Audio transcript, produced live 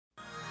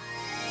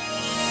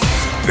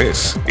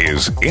This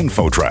is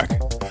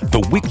InfoTrack,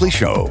 the weekly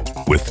show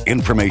with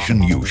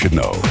information you should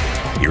know.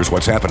 Here's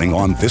what's happening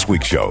on this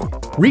week's show.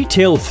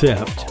 Retail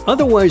theft,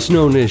 otherwise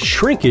known as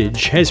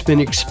shrinkage, has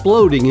been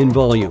exploding in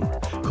volume,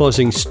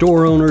 causing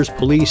store owners,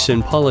 police,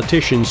 and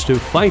politicians to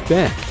fight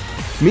back.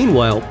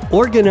 Meanwhile,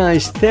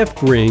 organized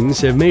theft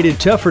rings have made it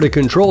tougher to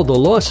control the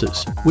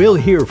losses. We'll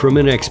hear from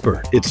an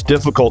expert. It's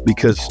difficult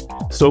because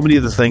so many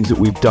of the things that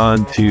we've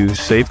done to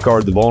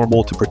safeguard the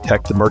vulnerable, to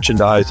protect the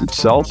merchandise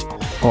itself,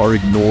 are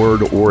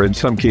ignored or in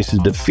some cases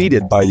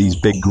defeated by these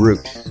big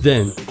groups.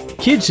 Then,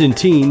 kids and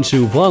teens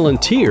who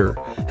volunteer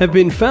have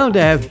been found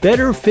to have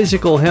better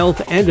physical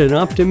health and an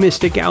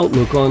optimistic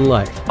outlook on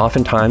life.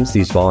 Oftentimes,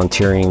 these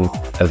volunteering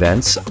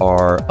events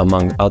are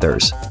among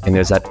others, and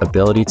there's that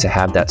ability to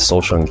have that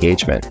social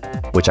engagement,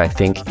 which I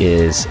think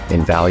is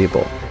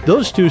invaluable.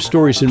 Those two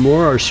stories and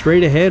more are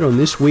straight ahead on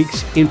this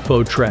week's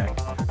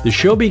InfoTrack. The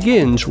show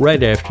begins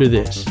right after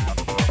this.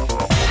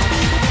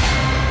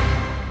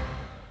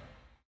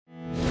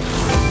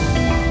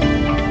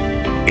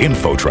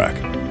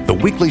 InfoTrack, the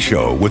weekly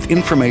show with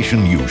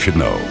information you should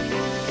know.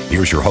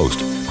 Here's your host,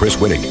 Chris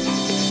Whitting.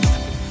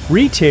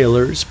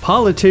 Retailers,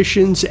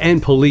 politicians,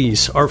 and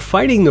police are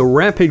fighting the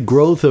rapid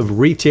growth of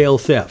retail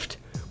theft,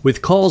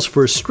 with calls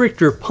for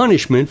stricter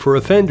punishment for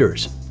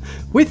offenders.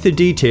 With the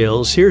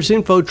details, here's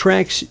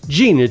InfoTrack's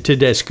Gina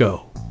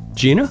Tedesco.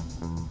 Gina?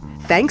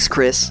 Thanks,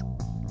 Chris.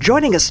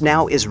 Joining us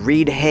now is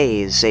Reed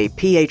Hayes, a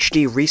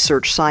PhD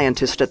research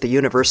scientist at the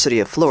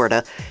University of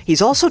Florida.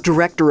 He's also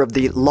director of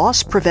the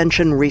Loss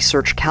Prevention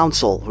Research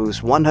Council,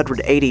 whose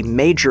 180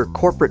 major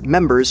corporate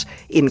members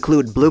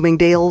include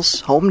Bloomingdale's,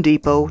 Home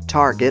Depot,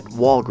 Target,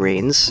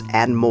 Walgreens,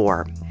 and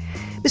more.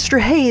 Mr.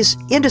 Hayes,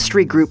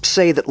 industry groups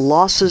say that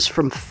losses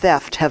from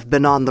theft have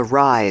been on the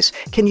rise.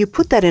 Can you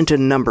put that into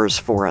numbers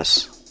for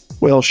us?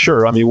 Well,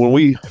 sure. I mean, when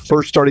we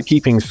first started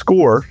keeping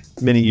score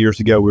many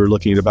years ago, we were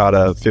looking at about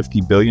a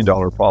 $50 billion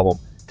problem.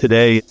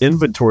 Today,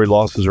 inventory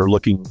losses are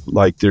looking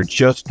like they're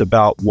just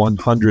about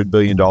 $100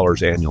 billion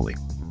annually.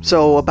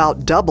 So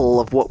about double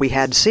of what we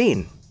had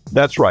seen.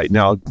 That's right.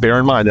 Now, bear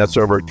in mind, that's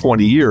over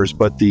 20 years,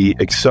 but the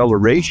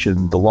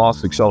acceleration, the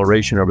loss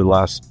acceleration over the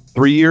last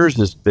 3 years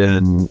has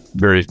been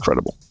very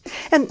incredible.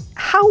 And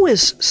how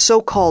is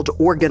so-called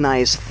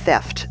organized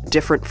theft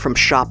different from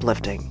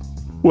shoplifting?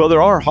 Well,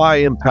 there are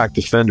high-impact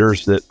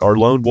offenders that are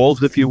lone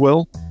wolves, if you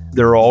will.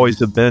 There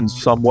always have been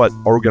somewhat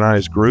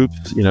organized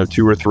groups,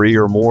 2 or 3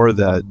 or more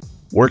that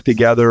work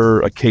together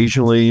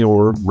occasionally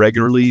or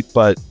regularly.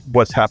 But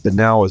what's happened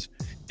now is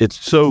it's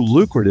so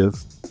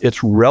lucrative,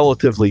 it's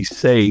relatively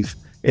safe,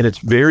 and it's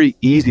very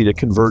easy to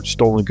convert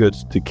stolen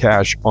goods to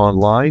cash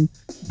online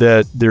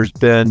that there's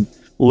been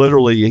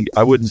literally,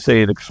 I wouldn't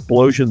say an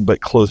explosion,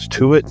 but close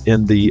to it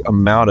in the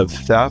amount of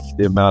theft,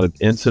 the amount of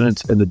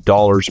incidents, and the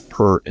dollars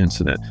per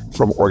incident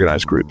from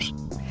organized groups.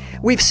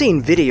 We've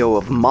seen video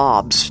of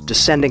mobs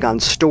descending on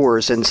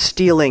stores and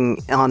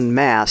stealing en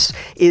masse.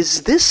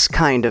 Is this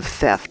kind of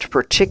theft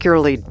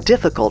particularly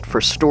difficult for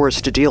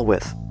stores to deal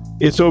with?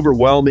 It's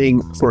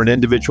overwhelming for an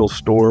individual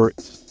store.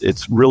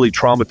 It's really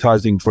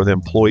traumatizing for the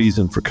employees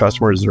and for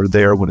customers that are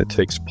there when it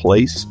takes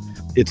place.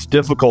 It's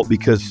difficult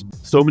because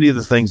so many of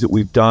the things that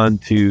we've done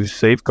to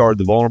safeguard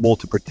the vulnerable,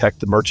 to protect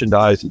the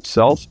merchandise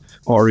itself,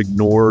 are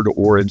ignored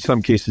or in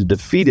some cases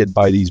defeated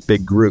by these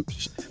big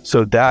groups.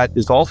 So that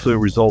is also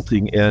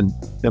resulting in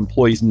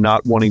employees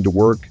not wanting to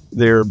work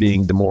there,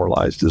 being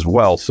demoralized as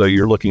well. So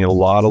you're looking at a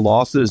lot of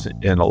losses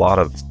and a lot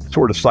of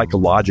sort of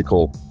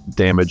psychological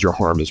damage or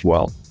harm as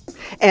well.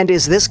 And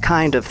is this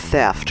kind of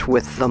theft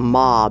with the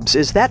mobs,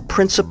 is that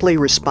principally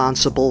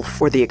responsible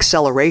for the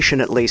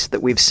acceleration, at least,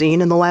 that we've seen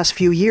in the last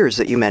few years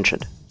that you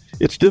mentioned?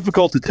 It's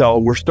difficult to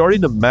tell. We're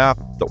starting to map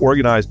the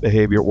organized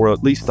behavior, or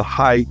at least the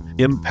high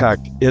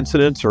impact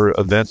incidents or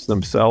events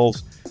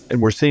themselves,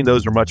 and we're seeing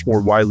those are much more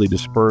widely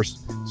dispersed.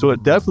 So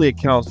it definitely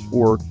accounts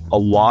for a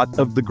lot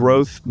of the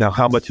growth. Now,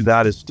 how much of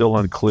that is still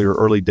unclear,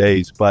 early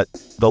days, but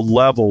the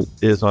level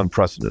is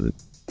unprecedented.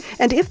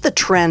 And if the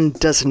trend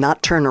does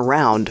not turn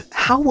around,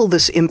 how will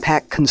this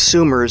impact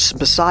consumers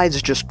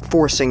besides just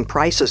forcing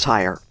prices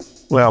higher?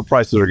 Well,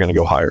 prices are going to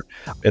go higher,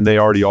 and they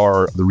already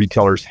are. The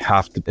retailers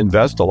have to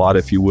invest a lot,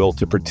 if you will,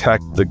 to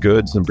protect the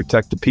goods and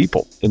protect the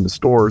people in the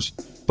stores.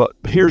 But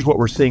here's what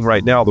we're seeing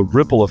right now, the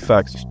ripple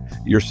effects.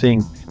 You're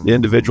seeing the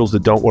individuals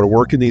that don't want to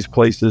work in these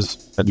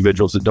places,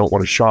 individuals that don't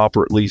want to shop,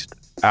 or at least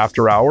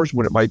after hours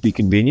when it might be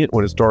convenient,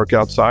 when it's dark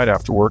outside,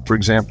 after work, for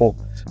example.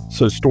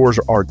 So stores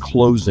are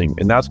closing,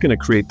 and that's going to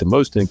create the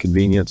most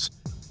inconvenience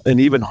and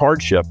even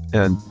hardship.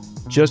 And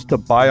just to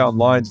buy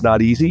online is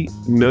not easy.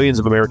 Millions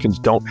of Americans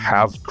don't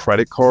have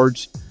credit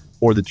cards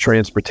or the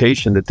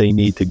transportation that they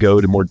need to go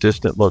to more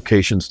distant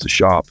locations to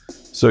shop.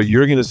 So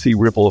you're going to see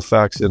ripple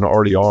effects, and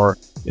already are,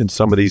 in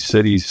some of these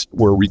cities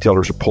where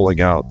retailers are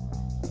pulling out.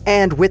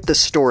 And with the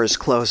stores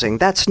closing,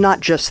 that's not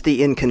just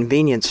the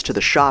inconvenience to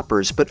the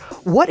shoppers, but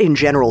what in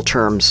general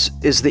terms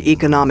is the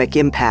economic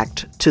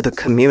impact to the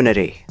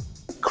community?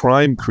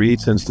 Crime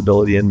creates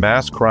instability, and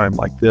mass crime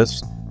like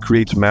this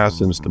creates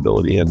mass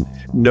instability. And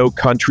no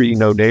country,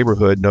 no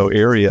neighborhood, no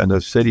area, no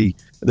city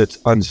that's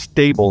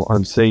unstable,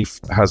 unsafe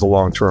has a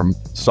long-term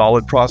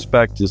solid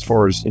prospect as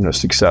far as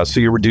success. So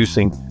you're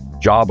reducing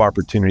job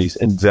opportunities,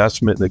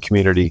 investment in the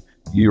community.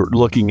 You're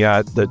looking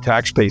at the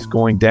tax base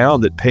going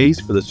down that pays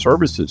for the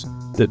services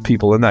that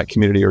people in that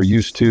community are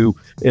used to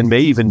and may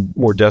even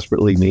more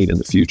desperately need in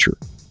the future.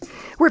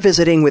 We're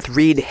visiting with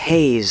Reed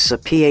Hayes, a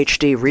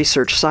PhD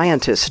research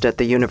scientist at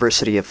the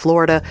University of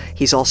Florida.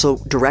 He's also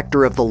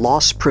director of the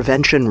Loss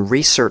Prevention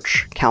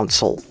Research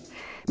Council.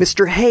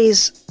 Mr.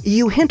 Hayes,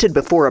 you hinted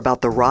before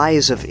about the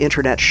rise of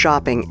internet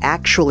shopping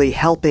actually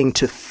helping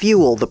to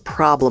fuel the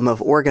problem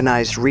of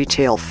organized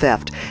retail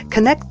theft.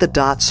 Connect the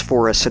dots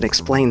for us and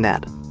explain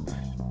that.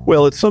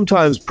 Well, it's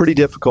sometimes pretty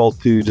difficult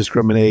to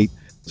discriminate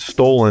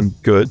stolen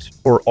goods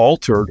or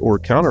altered or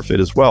counterfeit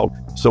as well.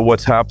 So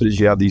what's happened is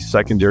you have these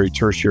secondary,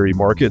 tertiary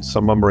markets.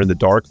 Some of them are in the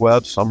dark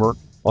web, some are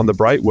on the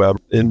bright web,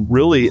 and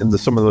really in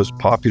some of those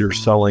popular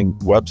selling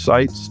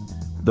websites.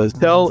 The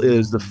tell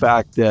is the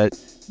fact that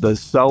the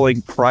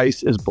selling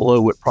price is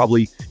below what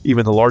probably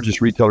even the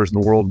largest retailers in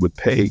the world would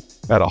pay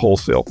at a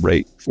wholesale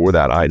rate for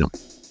that item.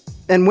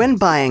 And when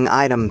buying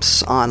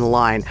items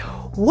online,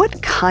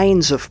 what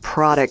kinds of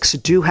products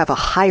do have a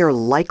higher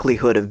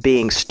likelihood of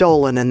being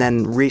stolen and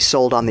then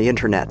resold on the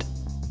internet?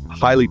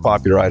 Highly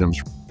popular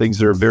items, things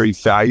that are very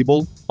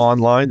valuable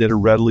online that are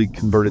readily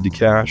converted to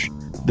cash,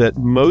 that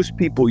most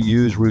people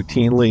use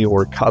routinely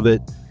or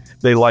covet.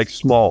 They like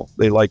small,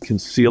 they like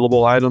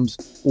concealable items,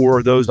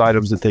 or those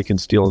items that they can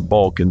steal in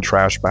bulk in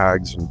trash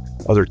bags and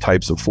other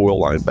types of foil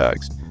lined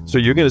bags. So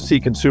you're going to see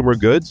consumer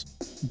goods,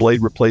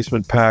 blade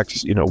replacement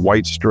packs,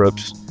 white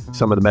strips,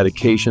 some of the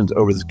medications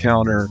over the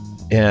counter,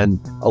 and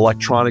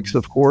electronics,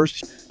 of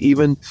course,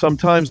 even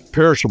sometimes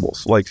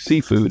perishables like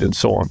seafood and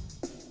so on.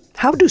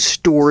 How do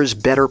stores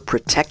better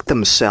protect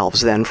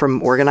themselves then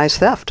from organized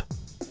theft?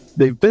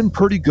 They've been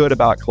pretty good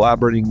about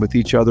collaborating with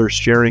each other,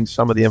 sharing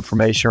some of the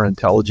information or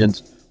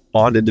intelligence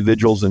on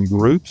individuals and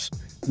groups.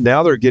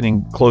 Now they're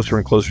getting closer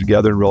and closer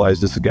together and realize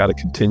this has got to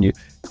continue.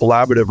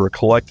 Collaborative or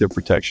collective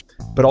protection,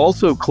 but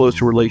also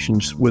closer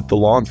relations with the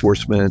law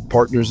enforcement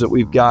partners that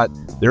we've got.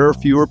 There are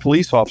fewer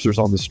police officers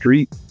on the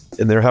street,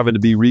 and they're having to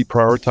be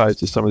reprioritized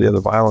to some of the other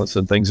violence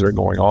and things that are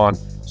going on.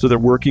 So they're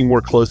working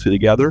more closely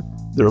together.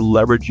 They're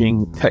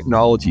leveraging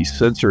technology,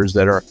 sensors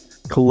that are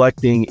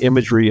collecting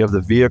imagery of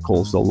the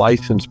vehicles, the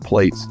license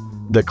plates,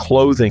 the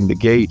clothing, the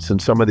gates,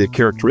 and some of the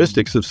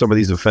characteristics of some of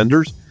these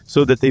offenders,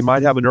 so that they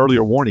might have an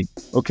earlier warning.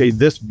 Okay,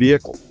 this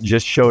vehicle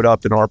just showed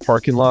up in our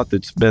parking lot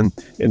that's been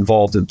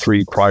involved in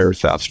 3 prior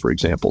thefts, for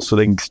example. So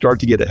they can start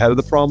to get ahead of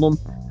the problem,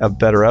 have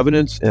better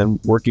evidence, and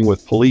working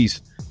with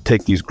police,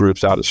 take these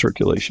groups out of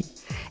circulation.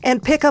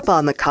 And pick up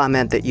on the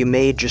comment that you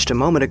made just a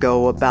moment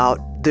ago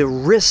about the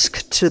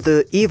risk to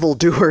the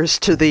evildoers,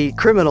 to the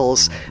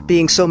criminals,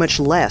 being so much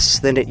less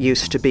than it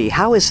used to be.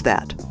 How is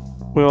that?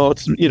 Well,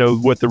 it's,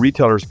 what the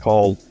retailers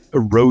call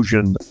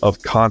erosion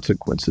of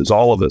consequences.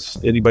 All of us,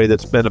 anybody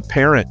that's been a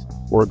parent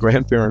or a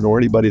grandparent or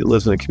anybody that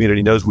lives in a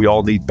community knows we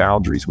all need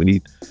boundaries. We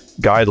need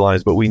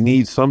guidelines, but we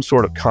need some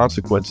sort of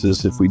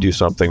consequences if we do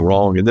something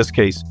wrong. In this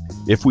case,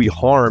 if we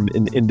harm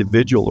an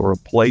individual or a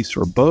place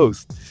or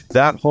both,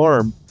 that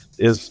harm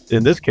is,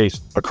 in this case,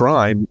 a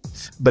crime.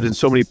 But in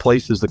so many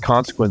places, the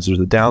consequences,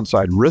 the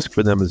downside risk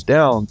for them is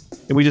down.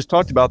 And we just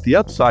talked about the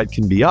upside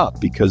can be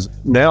up, because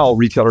now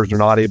retailers are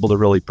not able to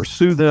really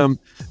pursue them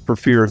for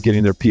fear of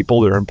getting their people,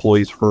 their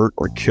employees hurt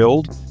or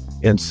killed.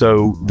 And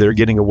so they're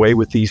getting away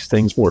with these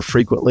things more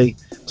frequently.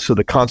 So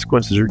the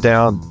consequences are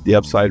down. The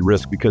upside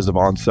risk because of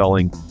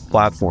on-selling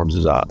platforms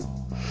is up.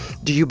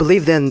 Do you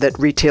believe then that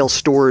retail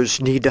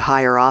stores need to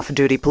hire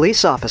off-duty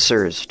police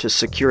officers to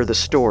secure the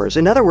stores?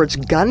 In other words,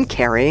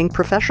 gun-carrying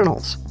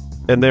professionals.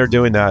 And they're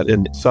doing that.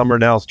 And some are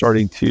now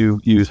starting to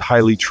use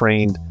highly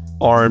trained,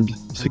 armed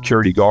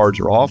security guards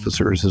or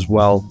officers as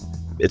well.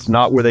 It's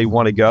not where they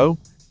want to go,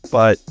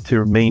 but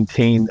to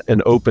maintain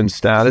an open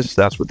status,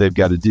 that's what they've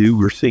got to do.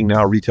 We're seeing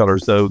now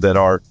retailers, though, that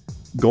are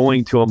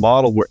going to a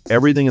model where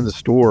everything in the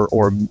store,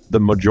 or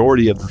the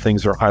majority of the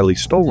things that are highly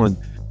stolen,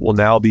 will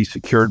now be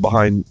secured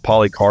behind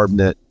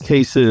polycarbonate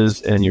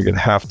cases, and you're going to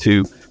have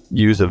to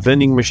use a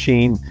vending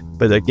machine.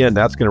 But again,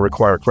 that's going to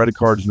require credit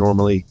cards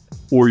normally,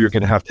 or you're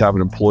going to have an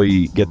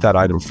employee get that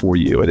item for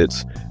you. And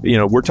it's,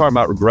 we're talking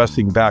about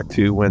regressing back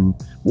to when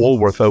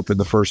Woolworth opened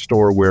the first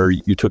store where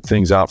you took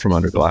things out from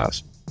under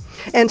glass.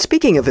 And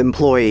speaking of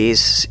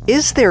employees,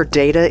 is there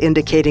data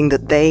indicating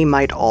that they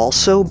might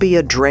also be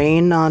a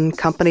drain on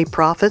company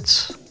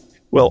profits?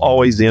 Well,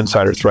 always the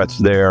insider threat's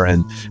there.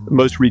 And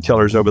most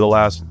retailers over the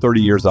last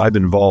 30 years that I've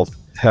been involved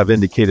have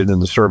indicated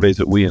in the surveys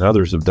that we and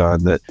others have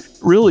done that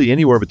really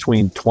anywhere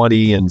between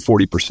 20 and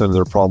 40% of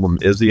their problem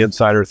is the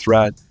insider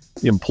threat.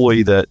 The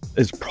employee that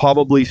is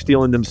probably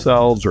stealing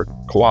themselves or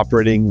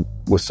cooperating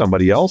with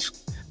somebody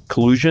else,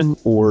 collusion,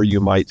 or you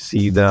might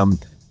see them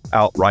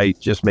outright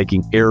just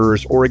making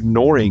errors or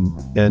ignoring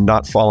and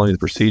not following the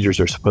procedures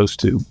they're supposed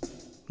to.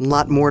 A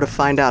lot more to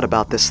find out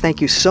about this. Thank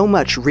you so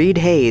much, Reed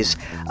Hayes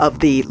of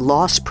the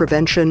Loss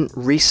Prevention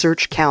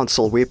Research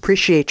Council. We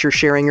appreciate your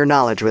sharing your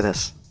knowledge with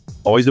us.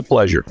 Always a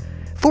pleasure.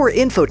 For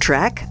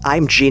InfoTrack,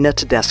 I'm Gina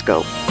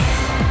Tedesco.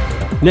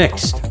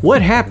 Next,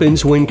 what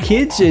happens when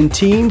kids and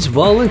teens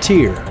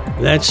volunteer?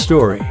 That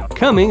story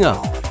coming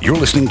up. You're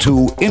listening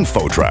to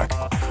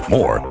InfoTrack.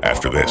 More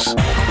after this.